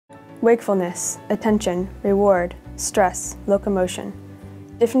wakefulness, attention, reward, stress, locomotion.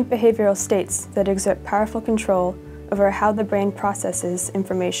 Different behavioral states that exert powerful control over how the brain processes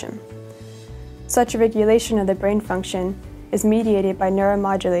information. Such regulation of the brain function is mediated by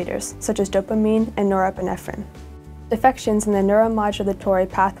neuromodulators such as dopamine and norepinephrine. Defections in the neuromodulatory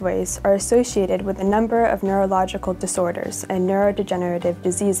pathways are associated with a number of neurological disorders and neurodegenerative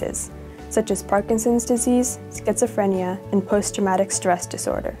diseases, such as Parkinson's disease, schizophrenia, and post-traumatic stress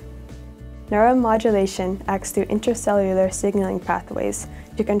disorder. Neuromodulation acts through intracellular signaling pathways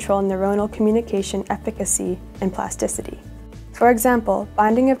to control neuronal communication efficacy and plasticity. For example,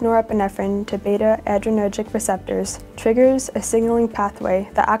 binding of norepinephrine to beta-adrenergic receptors triggers a signaling pathway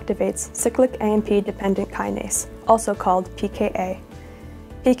that activates cyclic AMP-dependent kinase, also called PKA.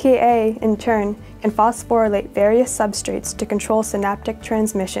 PKA, in turn, can phosphorylate various substrates to control synaptic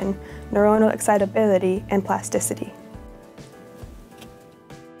transmission, neuronal excitability, and plasticity.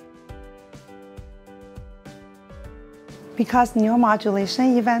 Because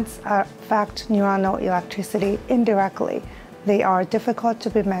neuromodulation events affect neuronal electricity indirectly, they are difficult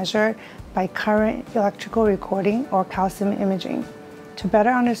to be measured by current electrical recording or calcium imaging. To better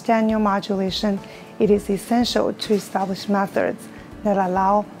understand neuromodulation, it is essential to establish methods that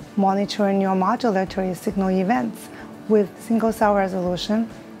allow monitoring neuromodulatory signal events with single-cell resolution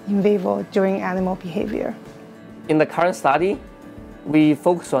in vivo during animal behavior. In the current study, we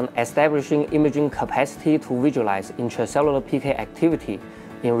focus on establishing imaging capacity to visualize intracellular PK activity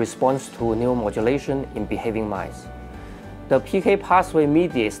in response to neuromodulation in behaving mice. The PK pathway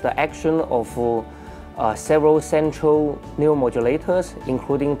mediates the action of several central neuromodulators,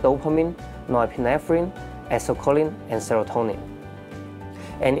 including dopamine, norepinephrine, acetylcholine, and serotonin.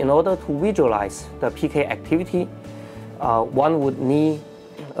 And in order to visualize the PK activity, one would need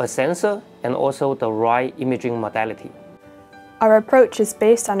a sensor and also the right imaging modality. Our approach is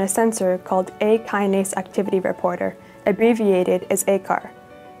based on a sensor called A-kinase activity reporter, abbreviated as ACAR.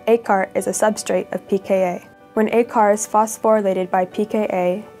 ACAR is a substrate of PKA. When ACAR is phosphorylated by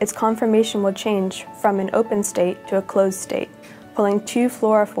PKA, its conformation will change from an open state to a closed state, pulling two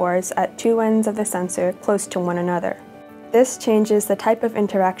fluorophores at two ends of the sensor close to one another. This changes the type of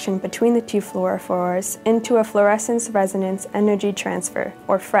interaction between the two fluorophores into a fluorescence resonance energy transfer,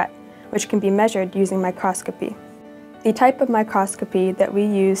 or FRET, which can be measured using microscopy. The type of microscopy that we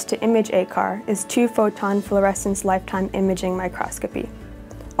use to image ACAR is two-photon fluorescence lifetime imaging microscopy,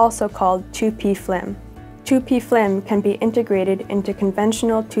 also called 2P FLIM. 2P FLIM can be integrated into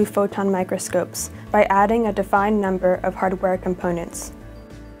conventional two-photon microscopes by adding a defined number of hardware components.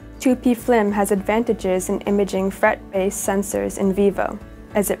 2P FLIM has advantages in imaging FRET-based sensors in vivo,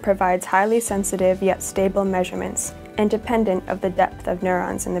 as it provides highly sensitive yet stable measurements, independent of the depth of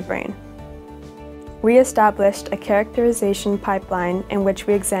neurons in the brain. We established a characterization pipeline in which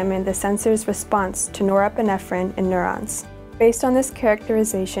we examined the sensor's response to norepinephrine in neurons. Based on this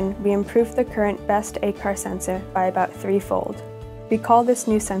characterization, we improved the current best ACAR sensor by about threefold. We call this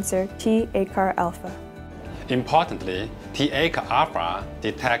new sensor T-ACAR Alpha. Importantly, T-ACAR Alpha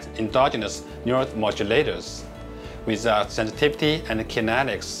detects endogenous neuromodulators with a sensitivity and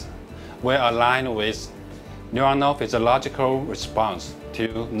kinetics well aligned with neuronal physiological response to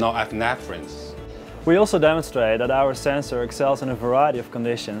norepinephrine. We also demonstrate that our sensor excels in a variety of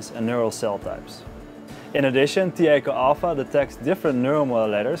conditions and neural cell types. In addition, T-ACAR Alpha detects different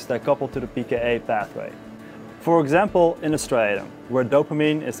neuromodulators that couple to the PKA pathway. For example, in the striatum, where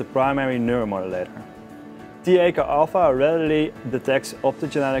dopamine is the primary neuromodulator. T-ACAR Alpha readily detects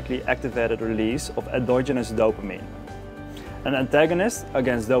optogenetically activated release of endogenous dopamine. An antagonist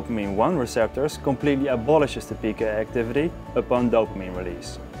against dopamine 1 receptors completely abolishes the PKA activity upon dopamine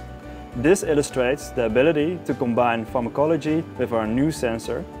release. This illustrates the ability to combine pharmacology with our new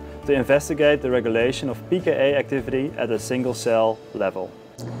sensor to investigate the regulation of PKA activity at a single-cell level.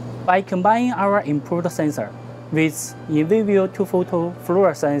 By combining our improved sensor with in vivo two-photon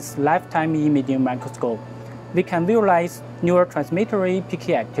fluorescence lifetime imaging microscope, we can visualize neurotransmittory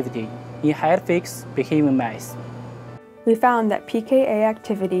PKA activity in head-fixed behaving mice. We found that PKA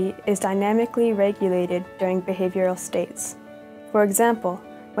activity is dynamically regulated during behavioral states. For example,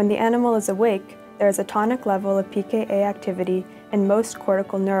 when the animal is awake, there is a tonic level of PKA activity in most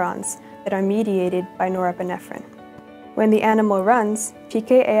cortical neurons that are mediated by norepinephrine. When the animal runs,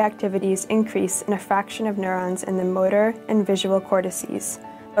 PKA activities increase in a fraction of neurons in the motor and visual cortices,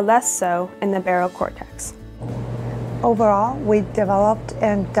 but less so in the barrel cortex. Overall, we developed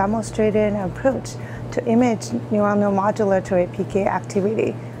and demonstrated an approach to image neuronal modulatory PKA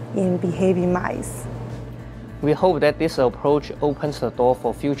activity in behaving mice. We hope that this approach opens the door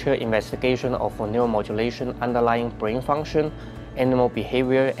for future investigation of neuromodulation underlying brain function animal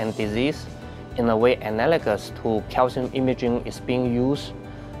behavior and disease in a way analogous to calcium imaging is being used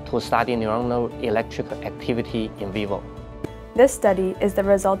to study neuronal electrical activity in vivo. This study is the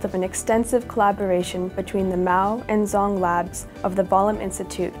result of an extensive collaboration between the Mao and Xiong labs of the Bollum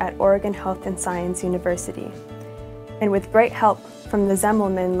Institute at Oregon Health and Science University, and with great help from the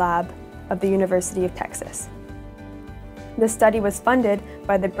Zemmelman lab of the University of Texas. The study was funded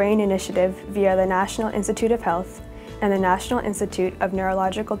by the Brain Initiative via the National Institute of Health and the National Institute of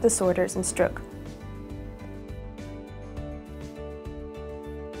Neurological Disorders and Stroke.